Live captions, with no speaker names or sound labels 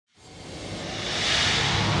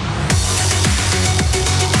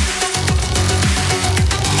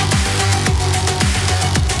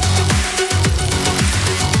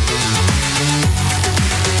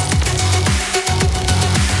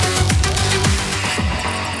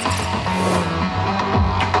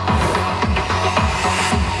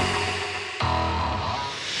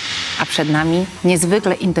przed nami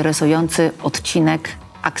niezwykle interesujący odcinek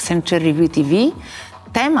Accenture Review TV.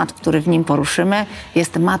 Temat, który w nim poruszymy,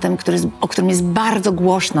 jest tematem, o którym jest bardzo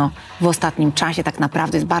głośno w ostatnim czasie, tak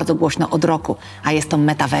naprawdę jest bardzo głośno od roku, a jest to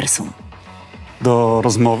metaversum. Do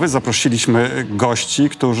rozmowy zaprosiliśmy gości,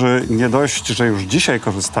 którzy nie dość, że już dzisiaj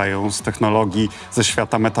korzystają z technologii ze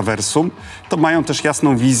świata metaversum, to mają też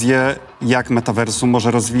jasną wizję, jak metaversum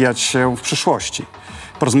może rozwijać się w przyszłości.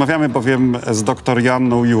 Porozmawiamy bowiem z dr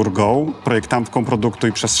Joanną Jurgą, projektantką produktu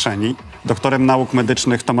i przestrzeni, doktorem nauk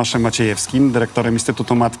medycznych Tomaszem Maciejewskim, dyrektorem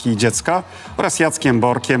Instytutu Matki i Dziecka oraz Jackiem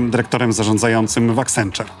Borkiem, dyrektorem zarządzającym w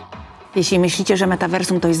Accenture. Jeśli myślicie, że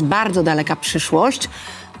metaversum to jest bardzo daleka przyszłość,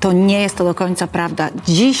 to nie jest to do końca prawda.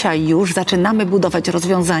 Dzisiaj już zaczynamy budować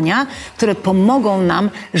rozwiązania, które pomogą nam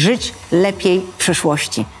żyć lepiej w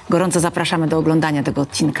przyszłości. Gorąco zapraszamy do oglądania tego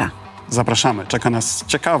odcinka. Zapraszamy, czeka nas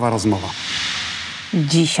ciekawa rozmowa.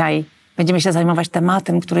 Dzisiaj będziemy się zajmować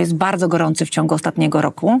tematem, który jest bardzo gorący w ciągu ostatniego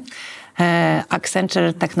roku.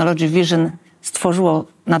 Accenture Technology Vision stworzyło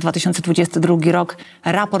na 2022 rok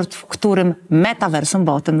raport, w którym metaversum,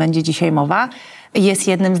 bo o tym będzie dzisiaj mowa, jest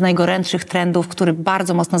jednym z najgorętszych trendów, który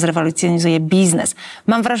bardzo mocno zrewolucjonizuje biznes.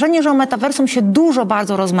 Mam wrażenie, że o metaversum się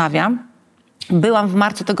bardzo rozmawia. Byłam w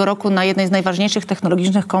marcu tego roku na jednej z najważniejszych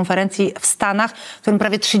technologicznych konferencji w Stanach, w którym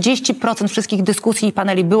prawie 30% wszystkich dyskusji i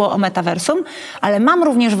paneli było o metaversum, ale mam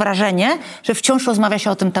również wrażenie, że wciąż rozmawia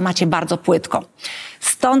się o tym temacie bardzo płytko.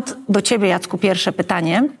 Stąd do ciebie, Jacku, pierwsze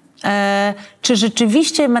pytanie. Czy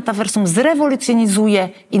rzeczywiście metaversum zrewolucjonizuje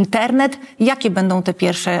internet? Jakie będą te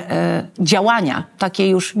pierwsze działania, takie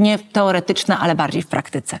już nie teoretyczne, ale bardziej w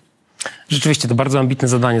praktyce? Rzeczywiście to bardzo ambitne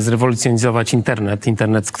zadanie, zrewolucjonizować internet.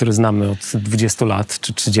 Internet, który znamy od 20 lat,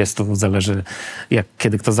 czy 30, zależy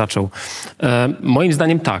kiedy kto zaczął. Moim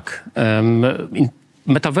zdaniem tak.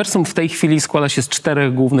 Metaversum w tej chwili składa się z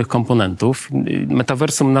 4 głównych komponentów.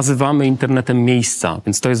 Metaversum nazywamy internetem miejsca,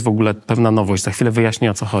 więc to jest w ogóle pewna nowość. Za chwilę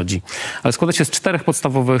wyjaśnię, o co chodzi. Ale składa się z 4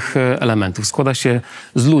 podstawowych elementów. Składa się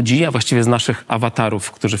z ludzi, a właściwie z naszych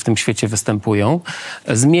awatarów, którzy w tym świecie występują,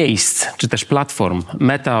 z miejsc, czy też platform.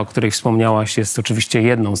 Meta, o której wspomniałaś, jest oczywiście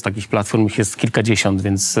jedną z takich platform. Ich jest kilkadziesiąt,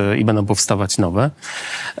 więc i będą powstawać nowe.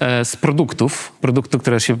 Z produktów. Produkty,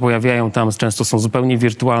 które się pojawiają tam, często są zupełnie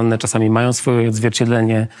wirtualne, czasami mają swoje odzwierciedlenie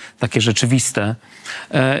takie rzeczywiste.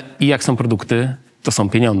 I jak są produkty, to są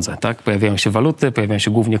pieniądze, tak? Pojawiają się waluty, pojawiają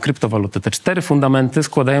się głównie kryptowaluty. Te 4 fundamenty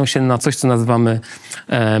składają się na coś, co nazywamy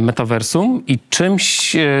metaversum i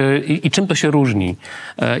czym to się różni.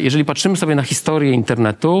 Jeżeli patrzymy sobie na historię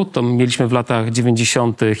internetu, to mieliśmy w latach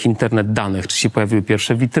 90. internet danych, czyli się pojawiły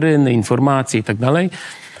pierwsze witryny, informacje i tak dalej.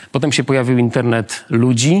 Potem się pojawił internet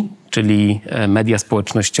ludzi, czyli media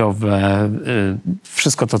społecznościowe,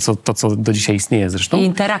 wszystko to, co do dzisiaj istnieje zresztą. I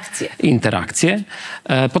interakcje. Interakcje.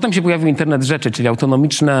 Potem się pojawił internet rzeczy, czyli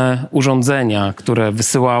autonomiczne urządzenia, które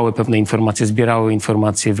wysyłały pewne informacje, zbierały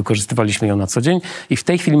informacje, wykorzystywaliśmy ją na co dzień. I w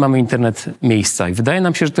tej chwili mamy internet miejsca. I wydaje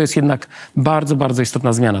nam się, że to jest jednak bardzo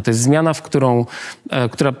istotna zmiana. To jest zmiana,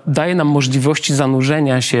 która daje nam możliwości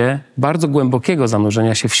zanurzenia się, bardzo głębokiego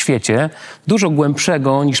zanurzenia się w świecie, dużo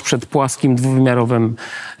głębszego niż przed płaskim, dwuwymiarowym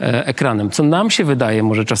ekranem, co nam się wydaje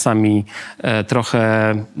może czasami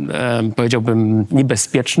trochę, powiedziałbym,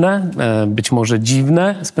 niebezpieczne, być może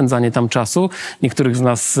dziwne, spędzanie tam czasu. Niektórych z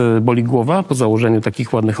nas boli głowa po założeniu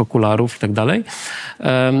takich ładnych okularów i tak dalej.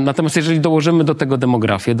 Natomiast jeżeli dołożymy do tego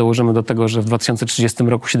demografię, dołożymy do tego, że w 2030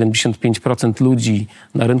 roku 75% ludzi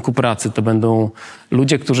na rynku pracy to będą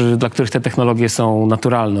ludzie, dla których te technologie są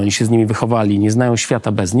naturalne, oni się z nimi wychowali, nie znają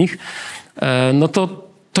świata bez nich, no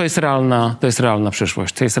to jest realna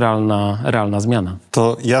przyszłość, to jest realna zmiana.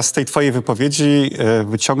 To ja z tej twojej wypowiedzi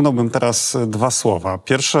wyciągnąłbym teraz 2 słowa.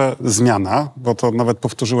 Pierwsze, zmiana, bo to nawet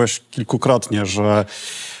powtórzyłeś kilkukrotnie, że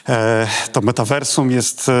to metaversum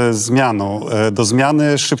jest zmianą. Do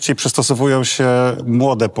zmiany szybciej przystosowują się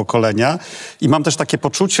młode pokolenia i mam też takie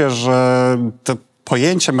poczucie, że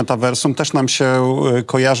pojęcie metaversum też nam się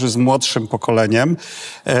kojarzy z młodszym pokoleniem,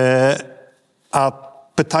 a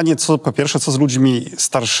pytanie, po pierwsze, co z ludźmi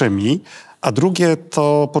starszymi, a drugie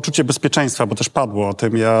to poczucie bezpieczeństwa, bo też padło o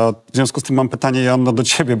tym. Ja w związku z tym mam pytanie, Joanno, do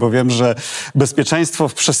ciebie, bo wiem, że bezpieczeństwo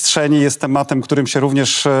w przestrzeni jest tematem, którym się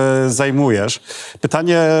również zajmujesz.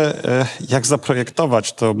 Pytanie, jak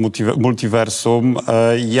zaprojektować to multiversum,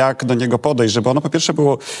 jak do niego podejść, żeby ono po pierwsze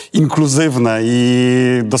było inkluzywne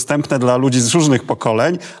i dostępne dla ludzi z różnych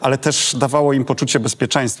pokoleń, ale też dawało im poczucie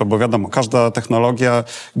bezpieczeństwa, bo wiadomo, każda technologia,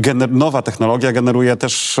 nowa technologia generuje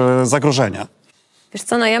też zagrożenia. Wiesz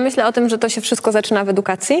co, no ja myślę o tym, że to się wszystko zaczyna w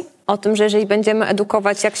edukacji, o tym, że jeżeli będziemy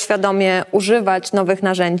edukować, jak świadomie używać nowych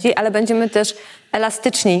narzędzi, ale będziemy też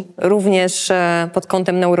elastyczni również pod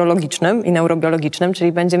kątem neurologicznym i neurobiologicznym,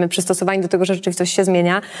 czyli będziemy przystosowani do tego, że rzeczywistość się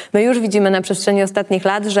zmienia. My już widzimy na przestrzeni ostatnich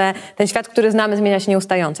lat, że ten świat, który znamy, zmienia się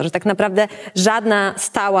nieustająco, że tak naprawdę żadna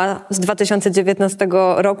stała z 2019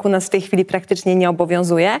 roku nas w tej chwili praktycznie nie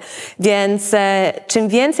obowiązuje, więc czym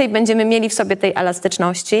więcej będziemy mieli w sobie tej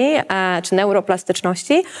elastyczności czy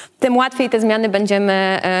neuroplastyczności, tym łatwiej te zmiany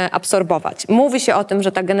będziemy absorbować. Mówi się o tym,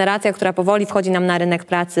 że ta generacja, która powoli wchodzi nam na rynek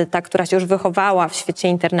pracy, ta, która się już wychowała w świecie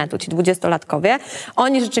internetu, ci 20-latkowie,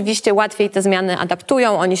 oni rzeczywiście łatwiej te zmiany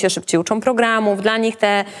adaptują, oni się szybciej uczą programów, dla nich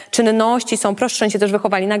te czynności są prostsze, oni się też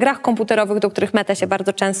wychowali na grach komputerowych, do których Meta się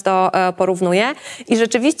bardzo często porównuje i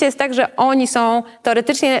rzeczywiście jest tak, że oni są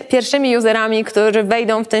teoretycznie pierwszymi userami, którzy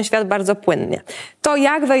wejdą w ten świat bardzo płynnie. To,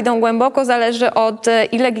 jak wejdą głęboko, zależy od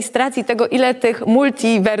legislacji tego, ile tych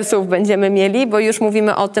multiversów będziemy mieli, bo już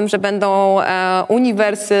mówimy o tym, że będą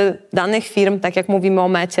uniwersy danych firm, tak jak mówimy o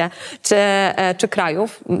Mecie, czy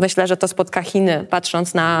krajów. Myślę, że to spotka Chiny,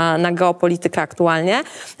 patrząc na geopolitykę aktualnie,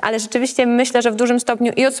 ale rzeczywiście myślę, że w dużym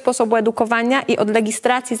stopniu i od sposobu edukowania, i od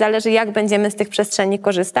legislacji zależy, jak będziemy z tych przestrzeni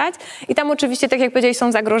korzystać. I tam oczywiście, tak jak powiedziałeś,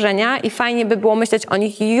 są zagrożenia i fajnie by było myśleć o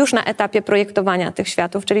nich już na etapie projektowania tych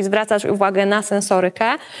światów, czyli zwracać uwagę na sensorykę,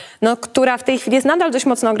 która w tej chwili jest nadal dość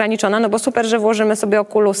mocno ograniczona, bo super, że włożymy sobie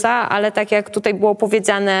okulusa, ale tak jak tutaj było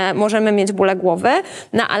powiedziane, możemy mieć bóle głowy,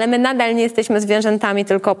 ale my nadal nie jesteśmy zwierzętami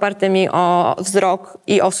tylko opartymi o wzrok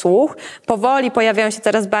i o słuch. Powoli pojawiają się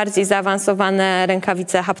coraz bardziej zaawansowane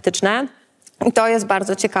rękawice haptyczne. I to jest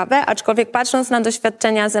bardzo ciekawe, aczkolwiek patrząc na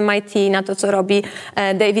doświadczenia z MIT, na to, co robi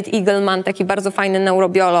David Eagleman, taki bardzo fajny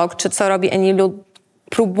neurobiolog, czy co robi Enilu,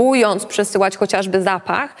 próbując przesyłać chociażby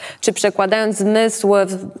zapach, czy przekładając zmysł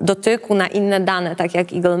dotyku na inne dane, tak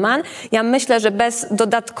jak Eagleman, ja myślę, że bez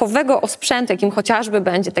dodatkowego osprzętu, jakim chociażby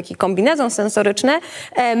będzie taki kombinezon sensoryczny,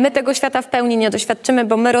 my tego świata w pełni nie doświadczymy,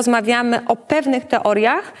 bo my rozmawiamy o pewnych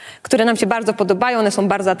teoriach, które nam się bardzo podobają, one są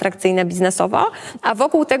bardzo atrakcyjne biznesowo, a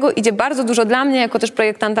wokół tego idzie bardzo dużo dla mnie, jako też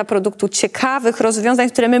projektanta produktu, ciekawych rozwiązań,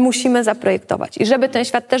 które my musimy zaprojektować. I żeby ten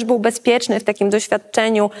świat też był bezpieczny w takim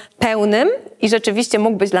doświadczeniu pełnym i rzeczywiście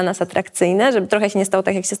mógł być dla nas atrakcyjny, żeby trochę się nie stało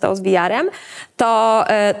tak, jak się stało z VR-em,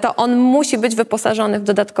 to on musi być wyposażony w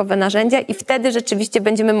dodatkowe narzędzia i wtedy rzeczywiście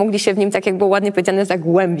będziemy mogli się w nim, tak jak było ładnie powiedziane,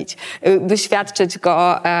 zagłębić, doświadczyć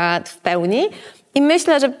go w pełni. I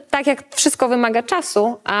myślę, że tak jak wszystko wymaga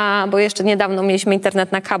czasu, bo jeszcze niedawno mieliśmy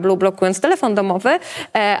internet na kablu, blokując telefon domowy,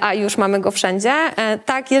 a już mamy go wszędzie,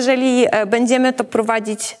 tak jeżeli będziemy to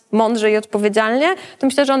prowadzić mądrze i odpowiedzialnie, to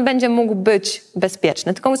myślę, że on będzie mógł być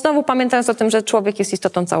bezpieczny. Tylko znowu pamiętając o tym, że człowiek jest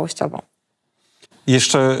istotą całościową.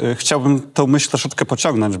 Jeszcze chciałbym tą myśl troszeczkę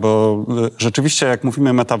pociągnąć, bo rzeczywiście jak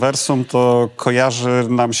mówimy metaversum, to kojarzy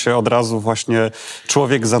nam się od razu właśnie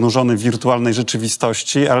człowiek zanurzony w wirtualnej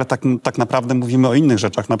rzeczywistości, ale tak naprawdę mówimy o innych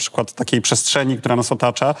rzeczach, na przykład takiej przestrzeni, która nas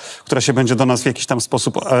otacza, która się będzie do nas w jakiś tam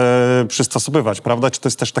sposób przystosowywać, prawda? Czy to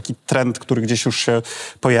jest też taki trend, który gdzieś już się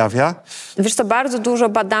pojawia? Wiesz co, bardzo dużo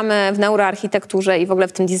badamy w neuroarchitekturze i w ogóle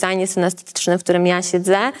w tym designie synestetycznym, w którym ja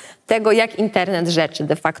siedzę, tego, jak internet rzeczy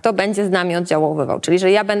de facto będzie z nami oddziaływał. Czyli,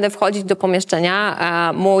 że ja będę wchodzić do pomieszczenia,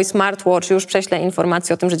 a mój smartwatch już prześle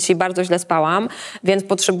informację o tym, że dzisiaj bardzo źle spałam, więc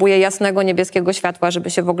potrzebuję jasnego niebieskiego światła, żeby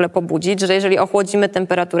się w ogóle pobudzić, że jeżeli ochłodzimy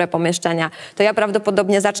temperaturę pomieszczenia, to ja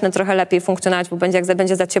prawdopodobnie zacznę trochę lepiej funkcjonować, bo jak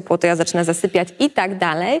będzie za ciepło, to ja zacznę zasypiać i tak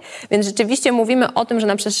dalej. Więc rzeczywiście mówimy o tym, że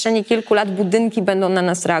na przestrzeni kilku lat budynki będą na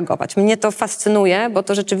nas reagować. Mnie to fascynuje, bo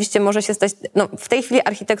to rzeczywiście może się stać... w tej chwili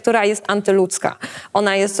architektura jest antyludzka.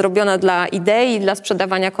 Ona jest robiona dla idei, dla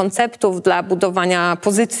sprzedawania konceptów, dla budowania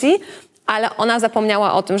pozycji, ale ona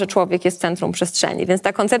zapomniała o tym, że człowiek jest centrum przestrzeni. Więc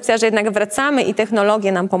ta koncepcja, że jednak wracamy i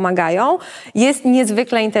technologie nam pomagają, jest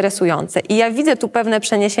niezwykle interesująca. I ja widzę tu pewne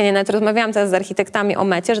przeniesienie, nawet rozmawiałam teraz z architektami o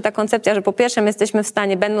Mecie, że ta koncepcja, że po pierwsze my jesteśmy w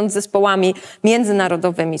stanie, będąc zespołami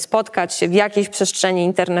międzynarodowymi, spotkać się w jakiejś przestrzeni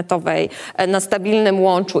internetowej na stabilnym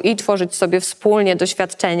łączu i tworzyć sobie wspólnie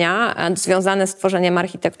doświadczenia związane z tworzeniem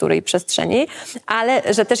architektury i przestrzeni, ale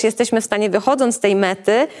że też jesteśmy w stanie, wychodząc z tej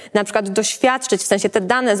mety, na przykład doświadczyć, w sensie te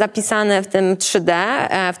dane zapisane w tym 3D,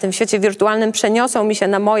 w tym świecie wirtualnym przeniosą mi się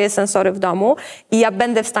na moje sensory w domu i ja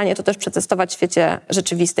będę w stanie to też przetestować w świecie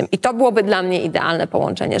rzeczywistym. I to byłoby dla mnie idealne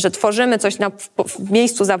połączenie, że tworzymy coś w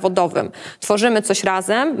miejscu zawodowym, tworzymy coś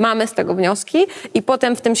razem, mamy z tego wnioski i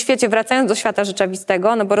potem w tym świecie, wracając do świata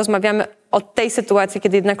rzeczywistego, bo rozmawiamy o tej sytuacji,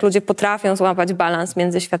 kiedy jednak ludzie potrafią złapać balans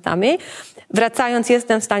między światami, wracając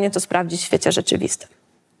jestem w stanie to sprawdzić w świecie rzeczywistym.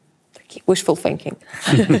 Taki wishful thinking.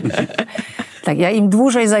 Tak, ja im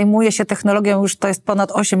dłużej zajmuję się technologią, już to jest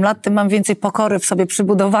ponad 8 lat, tym mam więcej pokory w sobie przy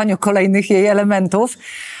budowaniu kolejnych jej elementów.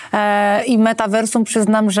 I metaversum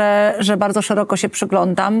przyznam, że bardzo szeroko się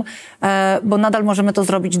przyglądam, bo nadal możemy to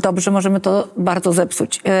zrobić dobrze, możemy to bardzo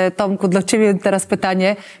zepsuć. Tomku, dla ciebie teraz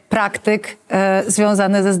pytanie. Praktyk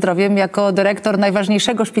związany ze zdrowiem jako dyrektor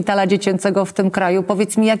najważniejszego szpitala dziecięcego w tym kraju.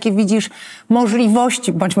 Powiedz mi, jakie widzisz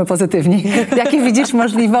możliwości, bądźmy pozytywni, jakie widzisz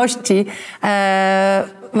możliwości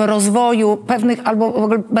rozwoju pewnych albo w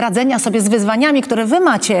ogóle radzenia sobie z wyzwaniami, które wy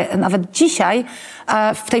macie nawet dzisiaj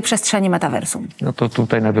w tej przestrzeni metaversum. No to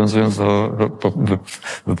tutaj nawiązując do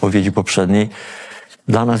wypowiedzi poprzedniej,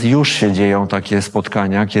 dla nas już się dzieją takie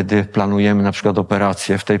spotkania, kiedy planujemy na przykład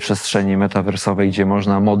operacje w tej przestrzeni metaversowej, gdzie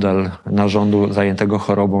można model narządu zajętego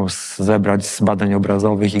chorobą zebrać z badań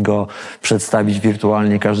obrazowych i go przedstawić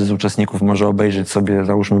wirtualnie. Każdy z uczestników może obejrzeć sobie,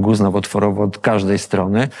 załóżmy, guz nowotworowy od każdej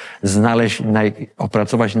strony, znaleźć,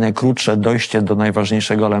 opracować najkrótsze dojście do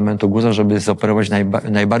najważniejszego elementu guza, żeby zoperować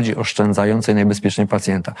najbardziej oszczędzające i najbezpieczniej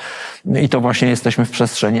pacjenta. I to właśnie jesteśmy w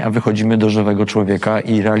przestrzeni, a wychodzimy do żywego człowieka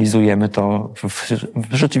i realizujemy to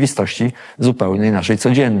w rzeczywistości zupełnej naszej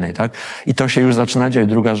codziennej, tak? I to się już zaczyna dziać.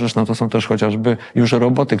 Druga rzecz, no to są też chociażby już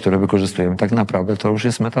roboty, które wykorzystujemy. Tak naprawdę to już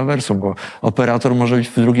jest metaversum, bo operator może być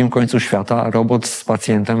w drugim końcu świata, robot z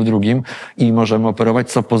pacjentem w drugim i możemy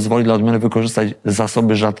operować, co pozwoli dla odmiany wykorzystać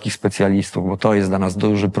zasoby rzadkich specjalistów, bo to jest dla nas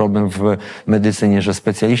duży problem w medycynie, że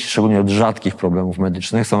specjaliści, szczególnie od rzadkich problemów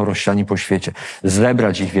medycznych, są rozsiani po świecie.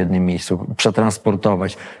 Zebrać ich w jednym miejscu,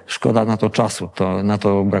 przetransportować. Szkoda na to czasu, na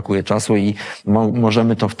to brakuje czasu i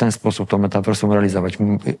możemy to w ten sposób, to metaversum realizować.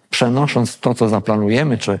 Przenosząc to, co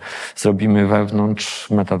zaplanujemy, czy zrobimy wewnątrz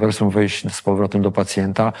metaversum, wejść z powrotem do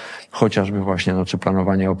pacjenta, chociażby właśnie, czy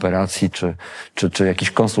planowanie operacji, czy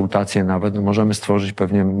jakieś konsultacje nawet, możemy stworzyć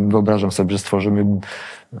pewnie, wyobrażam sobie, że stworzymy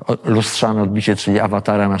lustrzane odbicie, czyli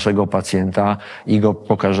awatara naszego pacjenta i go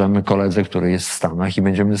pokażemy koledze, który jest w Stanach i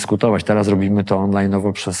będziemy dyskutować. Teraz robimy to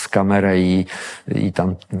online'owo przez kamerę i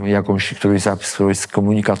tam któryś z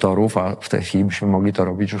komunikatorów, a w tej chwili byśmy mogli to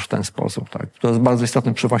robić już w ten sposób. Tak? To jest bardzo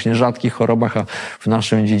istotne przy właśnie rzadkich chorobach, a w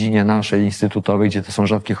naszej dziedzinie, naszej instytutowej, gdzie to są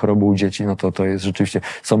rzadkie choroby u dzieci, no to jest rzeczywiście,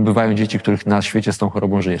 bywają dzieci, których na świecie z tą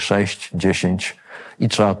chorobą żyje 6, 10 i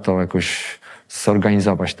trzeba to jakoś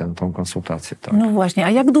zorganizować tą konsultację. Tak. No właśnie, a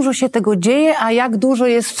jak dużo się tego dzieje, a jak dużo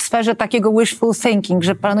jest w sferze takiego wishful thinking,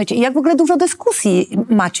 że planujecie, i jak w ogóle dużo dyskusji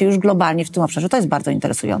macie już globalnie w tym obszarze? To jest bardzo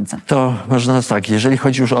interesujące. To można tak, jeżeli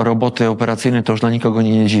chodzi już o roboty operacyjne, to już dla nikogo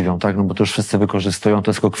nie dziwią, tak? No bo to już wszyscy wykorzystują,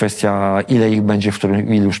 to jest tylko kwestia, ile ich będzie, w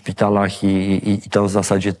ilu szpitalach i to w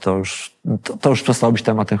zasadzie to już przestało być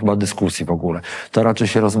tematem chyba dyskusji w ogóle. To raczej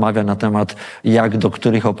się rozmawia na temat, do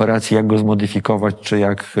których operacji, jak go zmodyfikować,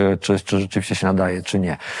 czy rzeczywiście się nadaje, czy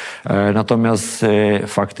nie. Natomiast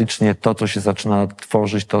faktycznie to, co się zaczyna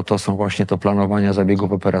tworzyć, to są właśnie to planowania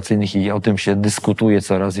zabiegów operacyjnych i o tym się dyskutuje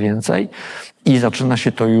coraz więcej i zaczyna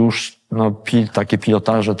się to już takie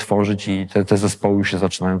pilotaże tworzyć i te zespoły już się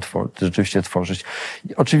zaczynają rzeczywiście tworzyć.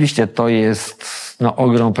 Oczywiście to jest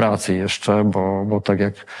ogrom pracy jeszcze, bo tak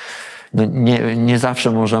jak nie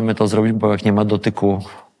zawsze możemy to zrobić, bo jak nie ma dotyku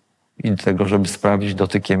i tego, żeby sprawdzić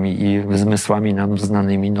dotykiem i zmysłami nam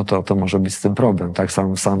znanymi, to może być z tym problem. Tak,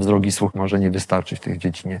 sam drogi słuch może nie wystarczyć w tej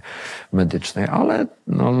dziedzinie medycznej, ale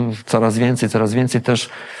coraz więcej też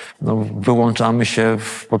wyłączamy się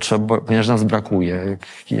w potrzebę, ponieważ nas brakuje.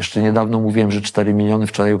 Jeszcze niedawno mówiłem, że 4 miliony,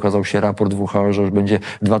 wczoraj ukazał się raport WHO, że już będzie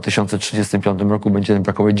w 2035 roku będzie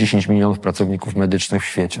brakować 10 milionów pracowników medycznych w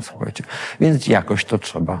świecie, słuchajcie. Więc jakoś to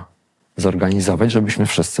trzeba zorganizować, żebyśmy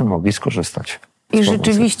wszyscy mogli skorzystać. I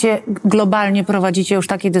rzeczywiście globalnie prowadzicie już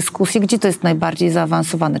takie dyskusje, gdzie to jest najbardziej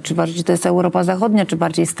zaawansowane? Czy bardziej to jest Europa Zachodnia, czy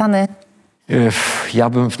bardziej Stany?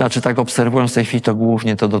 Tak obserwując w tej chwili, to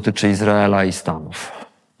głównie to dotyczy Izraela i Stanów.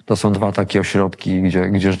 To są dwa takie ośrodki,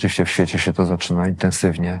 gdzie rzeczywiście w świecie się to zaczyna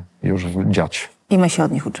intensywnie już dziać. I my się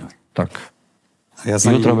od nich uczymy. Tak.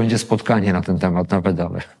 Jutro będzie spotkanie na ten temat nawet,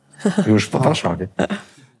 ale już po Warszawie.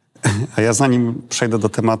 A ja zanim przejdę do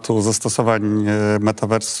tematu zastosowań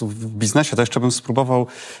metaversu w biznesie, to jeszcze bym spróbował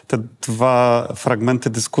te dwa fragmenty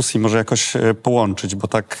dyskusji może jakoś połączyć, bo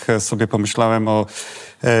tak sobie pomyślałem o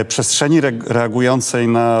przestrzeni reagującej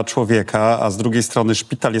na człowieka, a z drugiej strony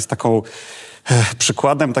szpital jest taką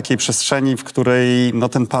przykładem takiej przestrzeni, w której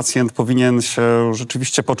ten pacjent powinien się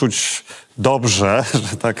rzeczywiście poczuć dobrze,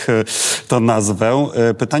 że tak to nazwę.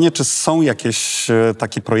 Pytanie, czy są jakieś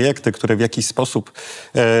takie projekty, które w jakiś sposób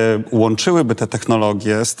łączyłyby te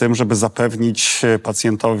technologie z tym, żeby zapewnić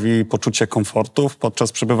pacjentowi poczucie komfortu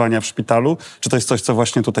podczas przebywania w szpitalu? Czy to jest coś, co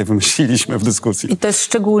właśnie tutaj wymyśliliśmy w dyskusji? I to jest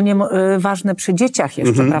szczególnie ważne przy dzieciach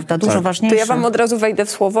jeszcze, prawda? Dużo ważniejsze. To ja wam od razu wejdę w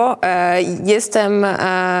słowo.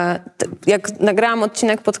 Jak nagrałam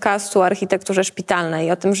odcinek podcastu o architekturze szpitalnej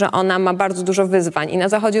i o tym, że ona ma bardzo dużo wyzwań i na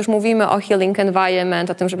zachodzie już mówimy o healing environment,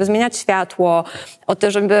 o tym, żeby zmieniać światło, o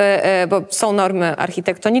tym, bo są normy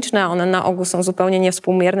architektoniczne, one na ogół są zupełnie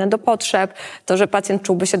niewspółmierne do potrzeb, to, że pacjent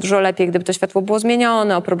czułby się dużo lepiej, gdyby to światło było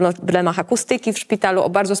zmienione, o problemach akustyki w szpitalu, o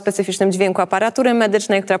bardzo specyficznym dźwięku aparatury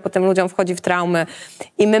medycznej, która potem ludziom wchodzi w traumy.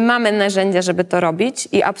 I my mamy narzędzia, żeby to robić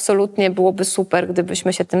i absolutnie byłoby super,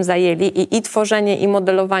 gdybyśmy się tym zajęli i tworzenie, i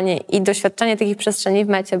modelowanie, i doświadczenie takich przestrzeni w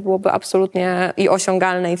mecie byłoby absolutnie i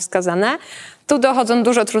osiągalne, i wskazane. Tu dochodzą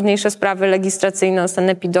dużo trudniejsze sprawy legislacyjne,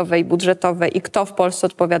 sanepidowe i budżetowe i kto w Polsce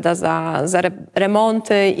odpowiada za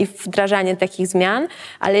remonty i wdrażanie takich zmian.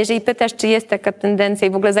 Ale jeżeli pytasz, czy jest taka tendencja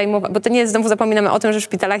i w ogóle zajmować, bo to nie jest, znowu zapominamy o tym, że w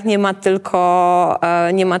szpitalach nie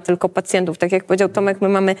ma tylko pacjentów. Tak jak powiedział Tomek, my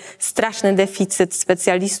mamy straszny deficyt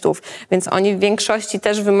specjalistów, więc oni w większości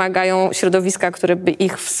też wymagają środowiska, które by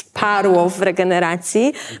ich wsparło w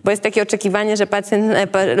regeneracji, bo jest takie oczekiwanie, że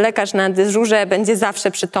lekarz na dyżurze będzie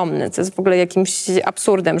zawsze przytomny, co jest w ogóle jakimś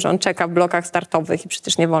absurdem, że on czeka w blokach startowych i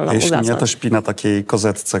przecież nie wolno mu zasnąć. Jeśli nie, to śpi na takiej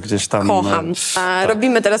kozetce gdzieś tam. Kocham.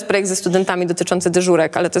 Robimy teraz projekt ze studentami dotyczący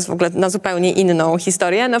dyżurek, ale to jest w ogóle na zupełnie inną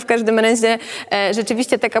historię. No w każdym razie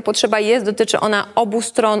rzeczywiście taka potrzeba jest, dotyczy ona obu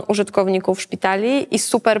stron użytkowników szpitali i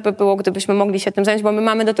super by było, gdybyśmy mogli się tym zająć, bo my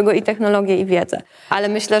mamy do tego i technologię, i wiedzę. Ale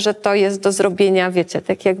myślę, że to jest do zrobienia, wiecie,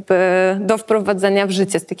 tak jakby do wprowadzenia w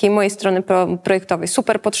życie z takiej mojej strony projektowej.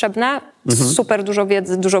 Super potrzebne, super dużo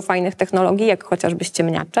wiedzy, dużo fajnych technologii, jak chociażby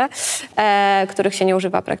ściemniacze, których się nie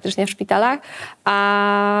używa praktycznie w szpitalach,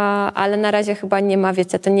 ale na razie chyba nie ma,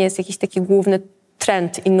 wiecie, to nie jest jakiś taki główny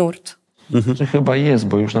trend i nurt. Chyba jest,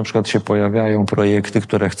 bo już na przykład się pojawiają projekty,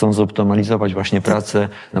 które chcą zoptymalizować właśnie pracę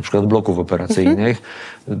na przykład bloków operacyjnych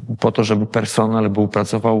po to, żeby personel był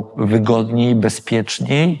pracował wygodniej,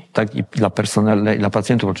 bezpieczniej, tak i dla personelu, i dla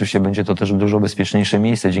pacjentów oczywiście będzie to też dużo bezpieczniejsze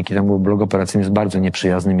miejsce. Dzięki temu blok operacyjny jest bardzo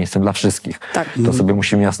nieprzyjaznym miejscem dla wszystkich. Tak. To sobie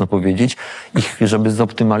musimy jasno powiedzieć. I żeby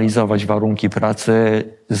zoptymalizować warunki pracy,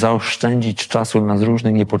 zaoszczędzić czasu na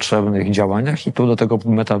różnych niepotrzebnych działaniach i tu do tego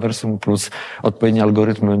metaversum plus odpowiednie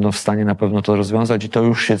algorytmy będą w stanie na pewno to rozwiązać i to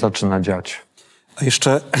już się zaczyna dziać. A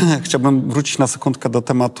jeszcze chciałbym wrócić na sekundkę do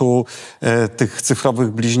tematu tych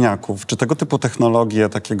cyfrowych bliźniaków. Czy tego typu technologie,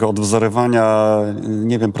 takiego odwzorowania,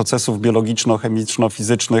 nie wiem, procesów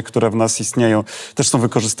biologiczno-chemiczno-fizycznych, które w nas istnieją, też są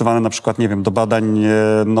wykorzystywane na przykład, nie wiem, do badań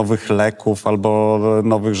nowych leków albo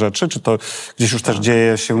nowych rzeczy? Czy to gdzieś już też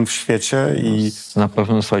dzieje się w świecie? Na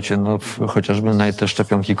pewno, słuchajcie, no, chociażby te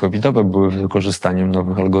szczepionki covidowe były wykorzystaniem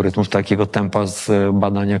nowych algorytmów, takiego tempa z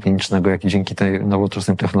badania klinicznego, jak i dzięki tej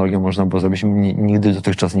nowoczesnym technologiom można było zrobić, nigdy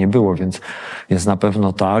dotychczas nie było, więc na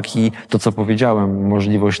pewno tak. I to, co powiedziałem,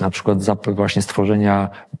 możliwość na przykład właśnie stworzenia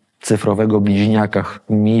cyfrowego bliźniaka,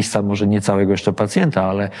 miejsca może nie całego jeszcze pacjenta,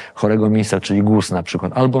 ale chorego miejsca, czyli guz na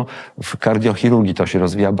przykład. Albo w kardiochirurgii to się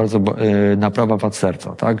rozwija bardzo, naprawa wad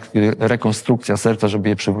serca, tak? Rekonstrukcja serca, żeby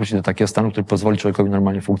je przywrócić do takiego stanu, który pozwoli człowiekowi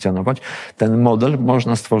normalnie funkcjonować. Ten model,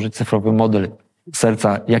 można stworzyć cyfrowy model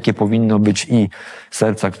serca, jakie powinno być i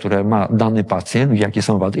serca, które ma dany pacjent, jakie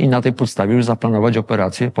są wady i na tej podstawie już zaplanować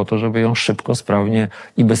operację po to, żeby ją szybko, sprawnie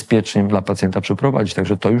i bezpiecznie dla pacjenta przeprowadzić.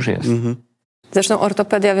 Także to już jest. Zresztą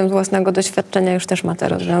ortopedia, wiem z własnego doświadczenia, już też ma te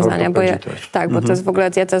rozwiązania. Bo to jest w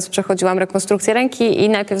ogóle, ja teraz przechodziłam rekonstrukcję ręki i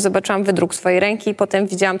najpierw zobaczyłam wydruk swojej ręki, potem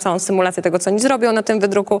widziałam całą symulację tego, co oni zrobią na tym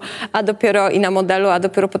wydruku, a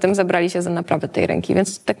dopiero potem zabrali się za naprawę tej ręki,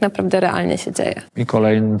 więc tak naprawdę realnie się dzieje. I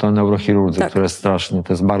kolejny to neurochirurdzy, które strasznie,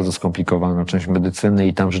 to jest bardzo skomplikowana część medycyny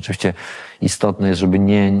i tam rzeczywiście istotne jest, żeby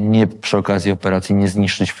nie przy okazji operacji nie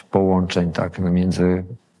zniszczyć połączeń, tak, między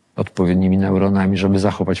odpowiednimi neuronami, żeby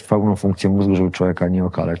zachować pełną funkcję mózgu, żeby człowieka nie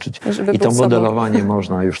okaleczyć. I to modelowanie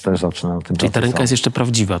można już też zaczyna o tym. Czyli ta ręka jest jeszcze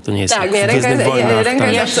prawdziwa, to nie jest tak,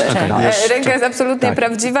 ręka jest absolutnie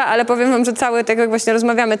prawdziwa, ale powiem wam, że cały, tak jak właśnie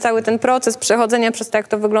rozmawiamy, cały ten proces przechodzenia przez to, jak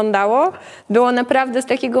to wyglądało, było naprawdę z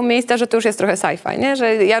takiego miejsca, że to już jest trochę sci-fi, nie?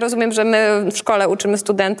 Że ja rozumiem, że my w szkole uczymy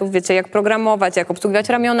studentów, wiecie, jak programować, jak obsługiwać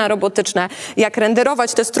ramiona robotyczne, jak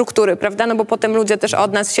renderować te struktury, prawda? No bo potem ludzie też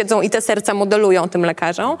od nas siedzą i te serca modelują tym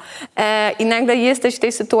lekarzom. I nagle jesteś w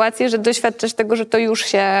tej sytuacji, że doświadczasz tego, że to już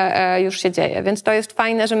się dzieje. Więc to jest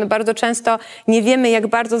fajne, że my bardzo często nie wiemy, jak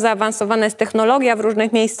bardzo zaawansowana jest technologia w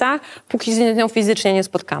różnych miejscach, póki się z nią fizycznie nie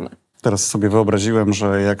spotkamy. Teraz sobie wyobraziłem,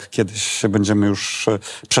 że jak kiedyś się będziemy już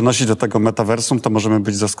przenosić do tego metaversum, to możemy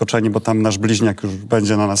być zaskoczeni, bo tam nasz bliźniak już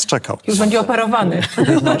będzie na nas czekał. Już będzie operowany.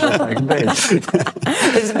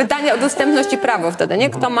 To jest pytanie o dostępność i prawo wtedy, nie?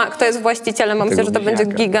 Kto jest właścicielem? Mam myślę, że to będzie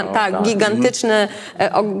gigantyczny,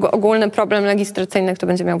 ogólny problem legislacyjny, kto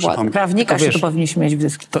będzie miał władzę. Prawnika się tu powinniśmy mieć w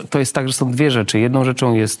dyskusji. To jest tak, że są dwie rzeczy. Jedną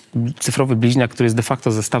rzeczą jest cyfrowy bliźniak, który jest de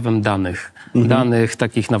facto zestawem danych. Danych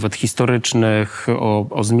takich nawet historycznych,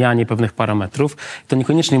 o zmianie pewnych parametrów. To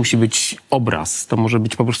niekoniecznie musi być obraz. To może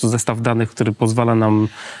być po prostu zestaw danych, który pozwala nam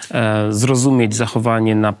zrozumieć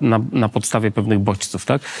zachowanie na podstawie pewnych bodźców.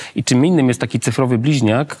 Tak? I czym innym jest taki cyfrowy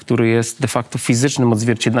bliźniak, który jest de facto fizycznym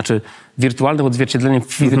odzwierciedleniem, znaczy wirtualnym odzwierciedleniem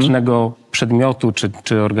fizycznego przedmiotu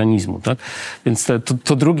czy organizmu. Tak? Więc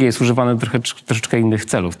to drugie jest używane do troszeczkę innych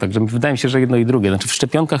celów. Także wydaje mi się, że jedno i drugie. Znaczy w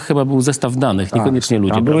szczepionkach chyba był zestaw danych, niekoniecznie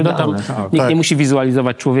ludzie. Nikt nie musi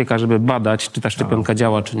wizualizować człowieka, żeby badać, czy ta szczepionka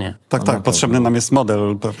działa, czy nie. Tak. Potrzebny nam jest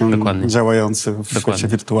model działający w świecie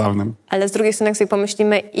wirtualnym. Ale z drugiej strony, jak sobie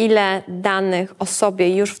pomyślimy, ile danych o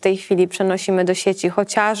sobie już w tej chwili przenosimy do sieci,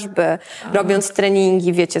 chociażby robiąc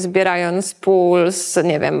treningi, wiecie, zbierając puls,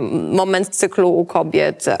 nie wiem, moment cyklu u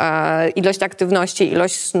kobiet, ilość aktywności,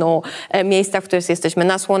 ilość snu, miejsca, w których jesteśmy,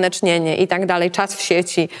 nasłonecznienie i tak dalej, czas w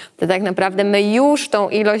sieci, to tak naprawdę my już tą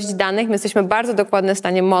ilość danych, my jesteśmy bardzo dokładny w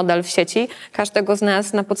stanie model w sieci każdego z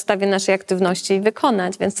nas na podstawie naszej aktywności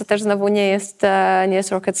wykonać, więc to też znowu nie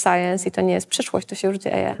jest rocket science i to nie jest przyszłość, to się już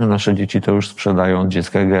dzieje. Nasze dzieci to już sprzedają od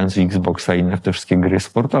dziecka, grając w Xboxa i inne te wszystkie gry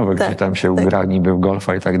sportowe, gdzie tam się ugra niby w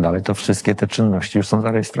golfa i tak dalej, to wszystkie te czynności już są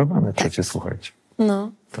zarejestrowane przecież, słuchajcie.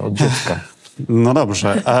 To od dziecka. No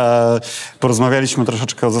dobrze. Porozmawialiśmy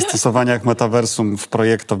troszeczkę o zastosowaniach metaversum w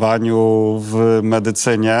projektowaniu, w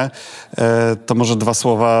medycynie. To może dwa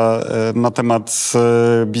słowa na temat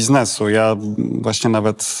biznesu. Ja właśnie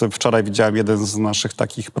nawet wczoraj widziałem jeden z naszych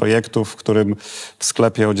takich projektów, w którym w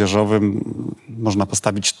sklepie odzieżowym można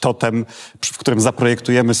postawić totem, w którym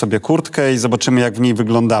zaprojektujemy sobie kurtkę i zobaczymy, jak w niej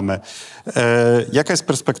wyglądamy. Jaka jest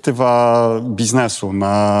perspektywa biznesu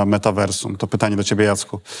na metaversum? To pytanie do ciebie,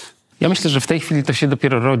 Jacku. Ja myślę, że w tej chwili to się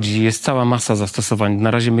dopiero rodzi. Jest cała masa zastosowań.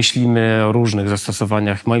 Na razie myślimy o różnych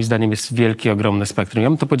zastosowaniach. Moim zdaniem jest wielkie, ogromne spektrum. Ja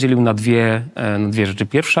bym to podzielił na dwie rzeczy.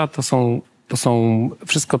 Pierwsza to są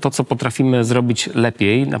wszystko to, co potrafimy zrobić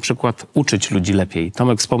lepiej, na przykład uczyć ludzi lepiej.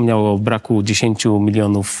 Tomek wspomniał o braku 10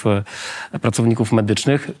 milionów pracowników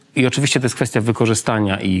medycznych i oczywiście to jest kwestia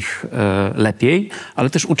wykorzystania ich lepiej, ale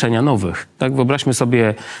też uczenia nowych. Tak? Wyobraźmy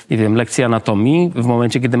sobie, nie wiem, lekcję anatomii w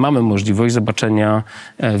momencie, kiedy mamy możliwość zobaczenia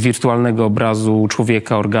wirtualnego obrazu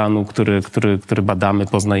człowieka, organu, który badamy,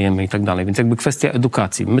 poznajemy i tak dalej. Więc jakby kwestia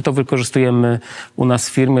edukacji. My to wykorzystujemy u nas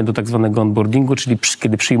w firmie do tak zwanego onboardingu, czyli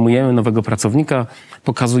kiedy przyjmujemy nowego pracownika,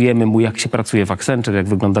 pokazujemy mu, jak się pracuje w Accenture, jak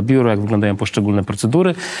wygląda biuro, jak wyglądają poszczególne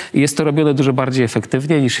procedury i jest to robione dużo bardziej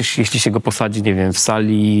efektywnie niż jeśli się go posadzi, nie wiem, w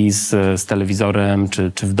sali z telewizorem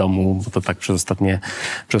czy w domu, bo to tak przez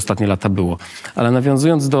ostatnie lata było. Ale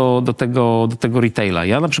nawiązując do tego retaila,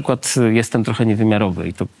 ja na przykład jestem trochę niewymiarowy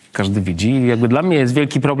i to każdy widzi. I jakby dla mnie jest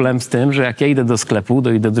wielki problem z tym, że jak ja idę do sklepu,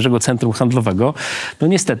 do dużego centrum handlowego, no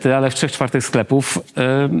niestety, ale w 3/4 sklepów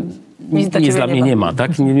nic dla mnie nie ma,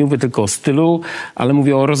 tak? Nie mówię tylko o stylu, ale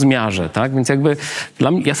mówię o rozmiarze, tak? Więc jakby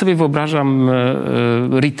dla mnie, ja sobie wyobrażam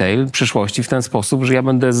retail przyszłości w ten sposób, że ja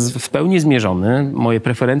będę w pełni zmierzony, moje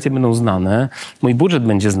preferencje będą znane, mój budżet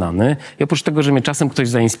będzie znany i oprócz tego, że mnie czasem ktoś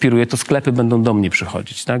zainspiruje, to sklepy będą do mnie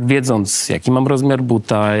przychodzić, tak? Wiedząc, jaki mam rozmiar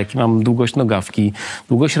buta, jaki mam długość nogawki,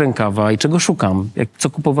 długość rękawa i czego szukam, co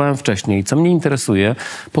kupowałem wcześniej, co mnie interesuje,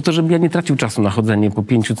 po to, żeby ja nie tracił czasu na chodzenie po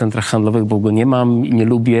 5 centrach handlowych, bo go nie mam i nie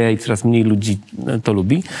lubię i coraz mniej ludzi to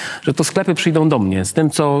lubi, że to sklepy przyjdą do mnie z tym,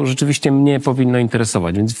 co rzeczywiście mnie powinno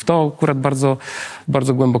interesować. Więc w to akurat bardzo,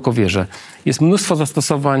 bardzo głęboko wierzę. Jest mnóstwo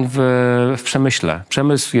zastosowań w przemyśle.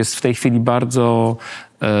 Przemysł jest w tej chwili bardzo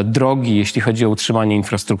drogi, jeśli chodzi o utrzymanie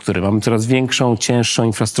infrastruktury. Mamy coraz większą, cięższą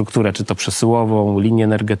infrastrukturę, czy to przesyłową, linie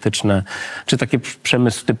energetyczne, czy takie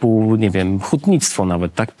przemysł typu, nie wiem, hutnictwo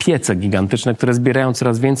nawet, tak? Piece gigantyczne, które zbierają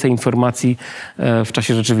coraz więcej informacji w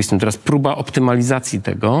czasie rzeczywistym. Teraz próba optymalizacji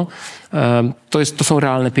tego, to są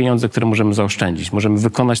realne pieniądze, które możemy zaoszczędzić. Możemy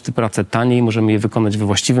wykonać te prace taniej, możemy je wykonać we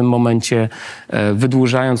właściwym momencie,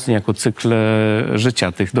 wydłużając niejako cykl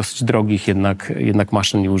życia tych dosyć drogich jednak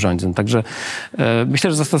maszyn i urządzeń. Także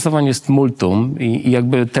myślę, że zastosowań jest multum i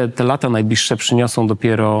jakby te lata najbliższe przyniosą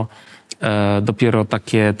dopiero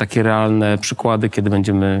takie realne przykłady, kiedy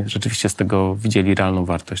będziemy rzeczywiście z tego widzieli realną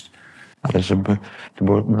wartość. Ale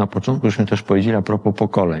bo na początku żeśmy też powiedzieli a propos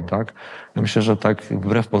pokoleń, tak? Ja myślę, że tak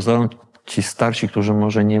wbrew pozorom ci starsi, którzy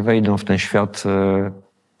może nie wejdą w ten świat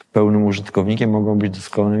pełnym użytkownikiem, mogą być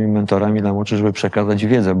doskonałymi mentorami dla młodszych, żeby przekazać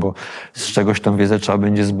wiedzę, bo z czegoś tą wiedzę trzeba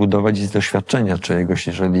będzie zbudować i z doświadczenia czyjegoś.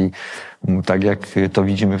 Jeżeli, tak jak to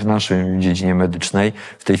widzimy w naszej dziedzinie medycznej,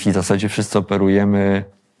 w tej chwili w zasadzie wszyscy operujemy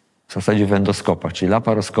w zasadzie w endoskopach, czyli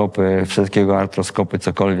laparoskopy, wszystkiego artroskopy,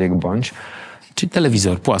 cokolwiek bądź. Czyli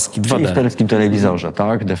telewizor płaski, 2D. Czyli w takim telewizorze,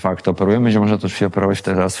 tak, de facto operujemy. Będzie można to się operować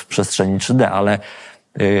teraz w przestrzeni 3D, ale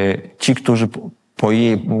ci, którzy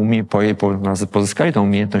pozyskali tę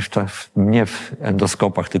umiejętność nie w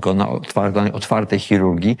endoskopach, tylko na otwartej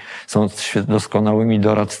chirurgii, są doskonałymi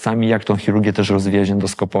doradcami, jak tą chirurgię też rozwijać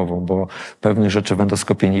endoskopową, bo pewnych rzeczy w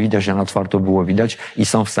endoskopie nie widać, a na otwarto było widać i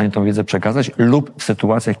są w stanie tą wiedzę przekazać, lub w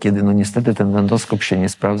sytuacjach, kiedy no niestety ten endoskop się nie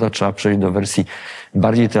sprawdza, trzeba przejść do wersji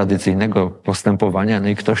bardziej tradycyjnego postępowania, no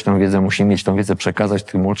i ktoś tę wiedzę musi mieć, tą wiedzę przekazać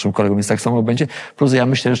tym młodszym kolegom, więc tak samo będzie. Plus ja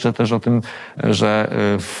myślę jeszcze też o tym, że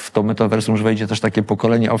w to metaversum już wejdzie też takie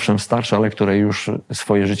pokolenie, owszem starsze, ale które już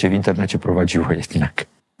swoje życie w internecie prowadziło jednak.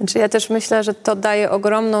 Znaczy ja też myślę, że to daje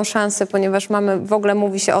ogromną szansę, ponieważ w ogóle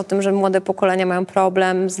mówi się o tym, że młode pokolenia mają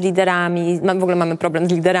problem z liderami, w ogóle mamy problem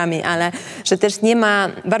z liderami, ale że też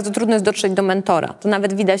bardzo trudno jest dotrzeć do mentora. To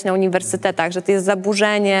nawet widać na uniwersytetach, że to jest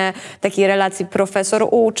zaburzenie takiej relacji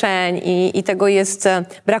profesor-uczeń i tego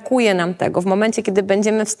brakuje nam tego. W momencie, kiedy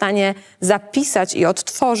będziemy w stanie zapisać i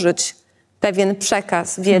odtworzyć pewien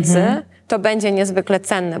przekaz wiedzy, to będzie niezwykle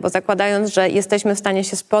cenne, bo zakładając, że jesteśmy w stanie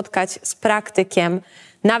się spotkać z praktykiem,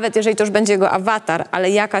 nawet jeżeli to już będzie jego awatar, ale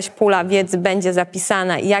jakaś pula wiedzy będzie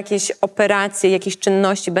zapisana, jakieś operacje, jakieś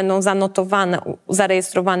czynności będą zanotowane,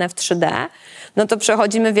 zarejestrowane w 3D, no to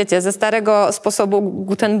przechodzimy, wiecie, ze starego sposobu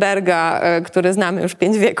Gutenberga, który znamy już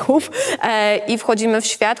 5 wieków, i wchodzimy w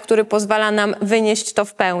świat, który pozwala nam wynieść to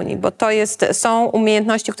w pełni, bo są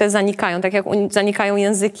umiejętności, które zanikają. Tak jak zanikają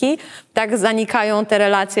języki, tak zanikają te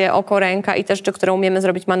relacje oko-ręka i te rzeczy, które umiemy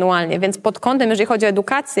zrobić manualnie. Więc pod kątem, jeżeli chodzi o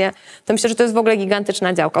edukację, to myślę, że to jest w ogóle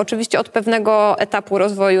gigantyczna działka. Oczywiście od pewnego etapu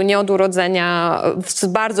rozwoju, nie od urodzenia, z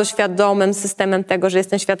bardzo świadomym systemem tego, że jest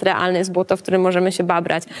ten świat realny, jest błoto, w którym możemy się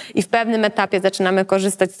babrać i w pewnym etapie zaczynamy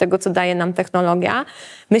korzystać z tego, co daje nam technologia.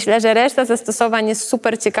 Myślę, że reszta zastosowań jest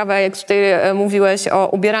super ciekawa, jak tutaj mówiłeś o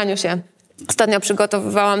ubieraniu się. Ostatnio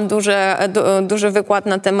przygotowywałam duży wykład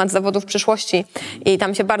na temat zawodów przyszłości i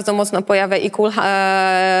tam się bardzo mocno pojawia i to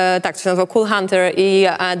się nazywa Cool Hunter i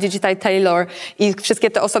Digital Tailor i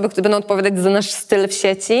wszystkie te osoby, które będą odpowiadać za nasz styl w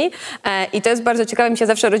sieci. I to jest bardzo ciekawe. Mi się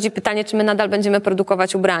zawsze rodzi pytanie, czy my nadal będziemy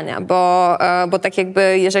produkować ubrania, bo tak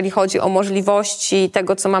jakby jeżeli chodzi o możliwości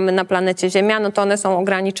tego, co mamy na planecie Ziemia, no to one są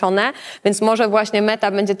ograniczone, więc może właśnie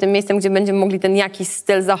Meta będzie tym miejscem, gdzie będziemy mogli ten jakiś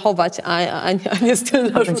styl zachować, a nie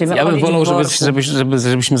styl narzucony. Ja bym wolał,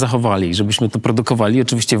 żebyśmy zachowali, żebyśmy to produkowali,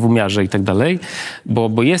 oczywiście w umiarze i tak dalej,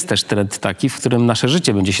 bo jest też trend taki, w którym nasze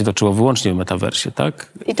życie będzie się toczyło wyłącznie w metaversie, tak?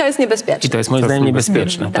 I to jest niebezpieczne. I to jest moim zdaniem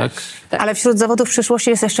niebezpieczne, tak? Ale wśród zawodów przyszłości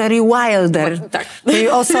jest jeszcze rewilder, czyli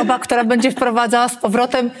osoba, która będzie wprowadzała z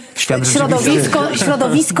powrotem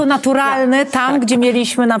środowisko naturalne tam, gdzie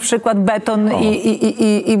mieliśmy na przykład beton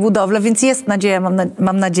i budowlę, więc jest nadzieja,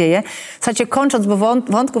 mam nadzieję. Słuchajcie, kończąc, bo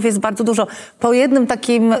wątków jest bardzo dużo, po jednym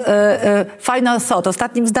takim final thought,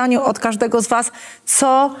 ostatnim zdaniu od każdego z was,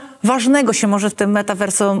 co ważnego się może w tym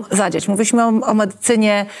metaversum zadziać. Mówiliśmy o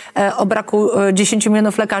medycynie, o braku 10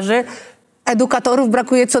 milionów lekarzy. Edukatorów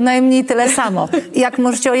brakuje co najmniej tyle samo. Jak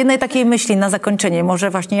możecie o jednej takiej myśli na zakończenie, może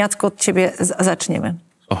właśnie Jacku od ciebie zaczniemy.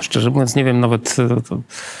 Szczerze mówiąc nie wiem nawet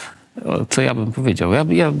co ja bym powiedział.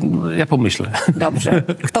 Ja pomyślę. Dobrze.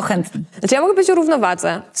 Kto chętny? Znaczy ja mogę powiedzieć o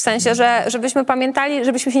równowadze. W sensie, że żebyśmy pamiętali,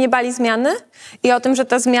 żebyśmy się nie bali zmiany i o tym, że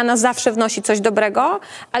ta zmiana zawsze wnosi coś dobrego,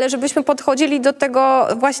 ale żebyśmy podchodzili do tego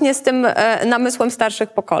właśnie z tym namysłem starszych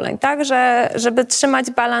pokoleń, tak? Żeby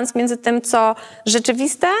trzymać balans między tym, co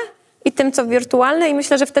rzeczywiste i tym, co wirtualne i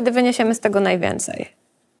myślę, że wtedy wyniesiemy z tego najwięcej.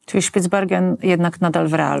 Czyli Spitsbergen jednak nadal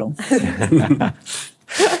w realu.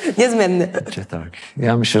 Niezmienny. Tak.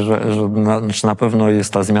 Ja myślę, że na pewno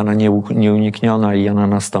jest ta zmiana nieunikniona i ona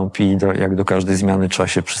nastąpi. Jak do każdej zmiany trzeba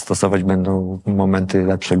się przystosować. Będą momenty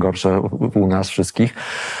lepsze, gorsze u nas wszystkich.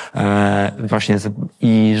 Właśnie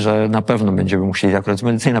i że na pewno będziemy musieli, akurat w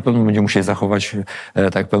medycynie na pewno będziemy musieli zachować,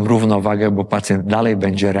 tak powiem, równowagę, bo pacjent dalej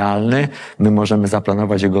będzie realny. My możemy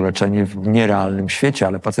zaplanować jego leczenie w nierealnym świecie,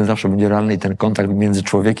 ale pacjent zawsze będzie realny i ten kontakt między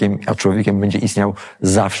człowiekiem a człowiekiem będzie istniał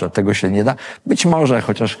zawsze. Tego się nie da. Być może tak,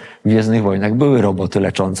 chociaż w Gwiezdnych Wojnach były roboty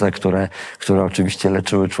leczące, które oczywiście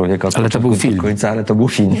leczyły człowieka od początku do końca, ale to był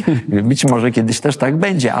film. Być może kiedyś też tak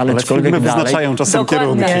będzie, ale filmy wyznaczają czasem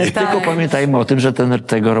kierunki. Tylko pamiętajmy o tym, że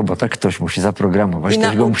tego robota ktoś musi zaprogramować,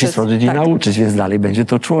 ktoś go musi stworzyć i nauczyć, więc dalej będzie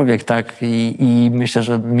to człowiek, tak? I myślę,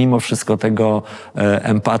 że mimo wszystko tego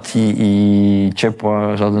empatii i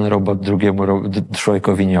ciepła żaden robot drugiemu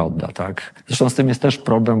człowiekowi nie odda, tak? Zresztą z tym jest też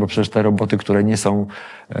problem, bo przecież te roboty, które nie są,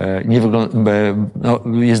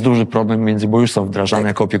 jest duży problem bo już są wdrażane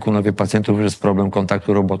jako opiekunowie pacjentów, że jest problem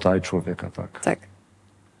kontaktu robota i człowieka, tak? Tak.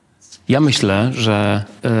 Ja myślę, że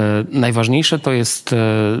najważniejsze to jest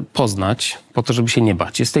poznać, po to, żeby się nie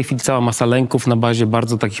bać. Jest w tej chwili cała masa lęków na bazie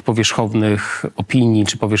bardzo takich powierzchownych opinii,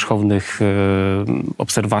 czy powierzchownych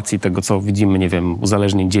obserwacji tego, co widzimy, nie wiem,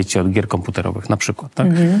 uzależnień dzieci od gier komputerowych na przykład. Tak?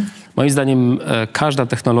 Moim zdaniem każda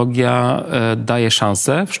technologia daje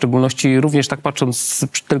szansę, w szczególności również tak patrząc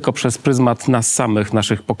tylko przez pryzmat nas samych,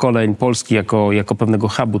 naszych pokoleń, Polski jako pewnego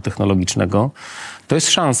hubu technologicznego. To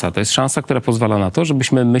jest szansa, która pozwala na to,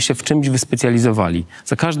 żebyśmy my się w czymś wyspecjalizowali.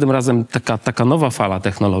 Za każdym razem taka nowa fala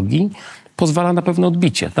technologii pozwala na pewne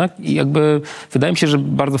odbicie, tak? I jakby wydaje mi się, że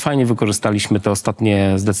bardzo fajnie wykorzystaliśmy te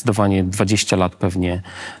ostatnie zdecydowanie 20 lat pewnie,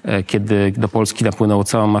 kiedy do Polski napłynęła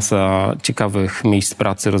cała masa ciekawych miejsc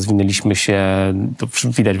pracy, rozwinęliśmy się, to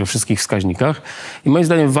widać we wszystkich wskaźnikach i moim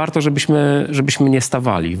zdaniem warto, żebyśmy nie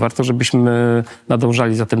stawali, warto, żebyśmy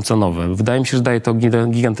nadążali za tym, co nowe. Wydaje mi się, że daje to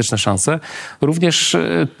gigantyczne szanse. Również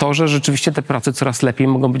to, że rzeczywiście te prace coraz lepiej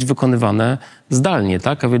mogą być wykonywane zdalnie,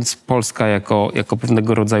 tak? A więc Polska jako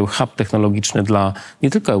pewnego rodzaju hub technologiczny dla nie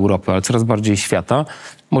tylko Europy, ale coraz bardziej świata,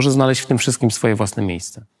 może znaleźć w tym wszystkim swoje własne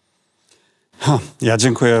miejsce. Ja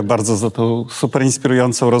dziękuję bardzo za tą super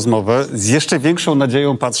inspirującą rozmowę. Z jeszcze większą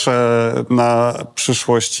nadzieją patrzę na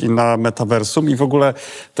przyszłość i na metaversum i w ogóle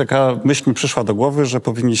taka myśl mi przyszła do głowy, że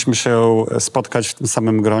powinniśmy się spotkać w tym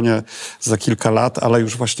samym gronie za kilka lat, ale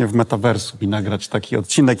już właśnie w metaversum i nagrać taki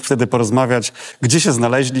odcinek i wtedy porozmawiać, gdzie się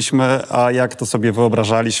znaleźliśmy, a jak to sobie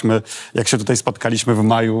wyobrażaliśmy, jak się tutaj spotkaliśmy w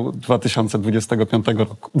maju 2025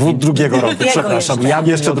 roku. Drugiego roku, przepraszam.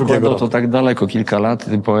 Jeszcze drugiego roku. To tak daleko, kilka lat,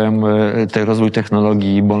 powiem, rozwój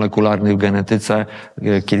technologii molekularnych w genetyce.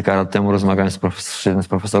 Kilka lat temu rozmawiałem z jednym z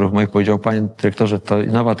profesorów moich, powiedział: panie dyrektorze, to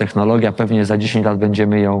nowa technologia, pewnie za 10 lat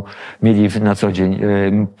będziemy ją mieli na co dzień.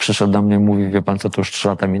 Przyszedł do mnie, mówi: wie pan co, to już 3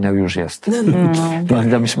 lata minęły, już jest.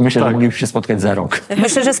 Myślę, że moglibyśmy się spotkać za rok.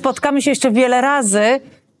 Myślę, że spotkamy się jeszcze wiele razy,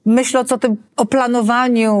 myśląc o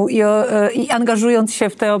planowaniu i angażując się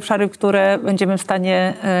w te obszary, które będziemy w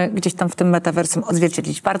stanie gdzieś tam w tym metaversum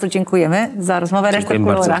odzwierciedlić. Bardzo dziękujemy za rozmowę. Dziękujemy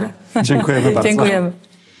bardzo. Dziękujemy bardzo. Dziękujemy.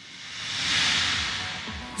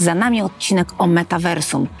 Za nami odcinek o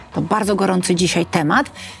metaversum. To bardzo gorący dzisiaj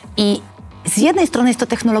temat i z jednej strony jest to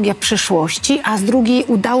technologia przyszłości, a z drugiej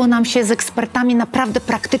udało nam się z ekspertami naprawdę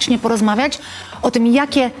praktycznie porozmawiać o tym,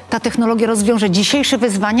 jakie ta technologia rozwiąże dzisiejsze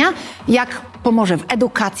wyzwania, jak pomoże w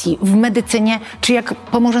edukacji, w medycynie, czy jak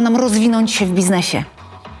pomoże nam rozwinąć się w biznesie.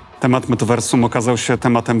 Temat metaversum okazał się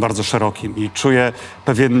tematem bardzo szerokim i czuję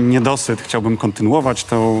pewien niedosyt. Chciałbym kontynuować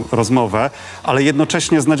tę rozmowę, ale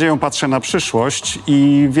jednocześnie z nadzieją patrzę na przyszłość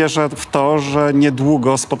i wierzę w to, że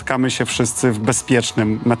niedługo spotkamy się wszyscy w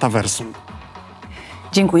bezpiecznym metaversum.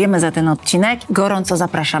 Dziękujemy za ten odcinek. Gorąco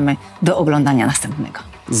zapraszamy do oglądania następnego.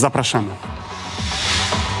 Zapraszamy.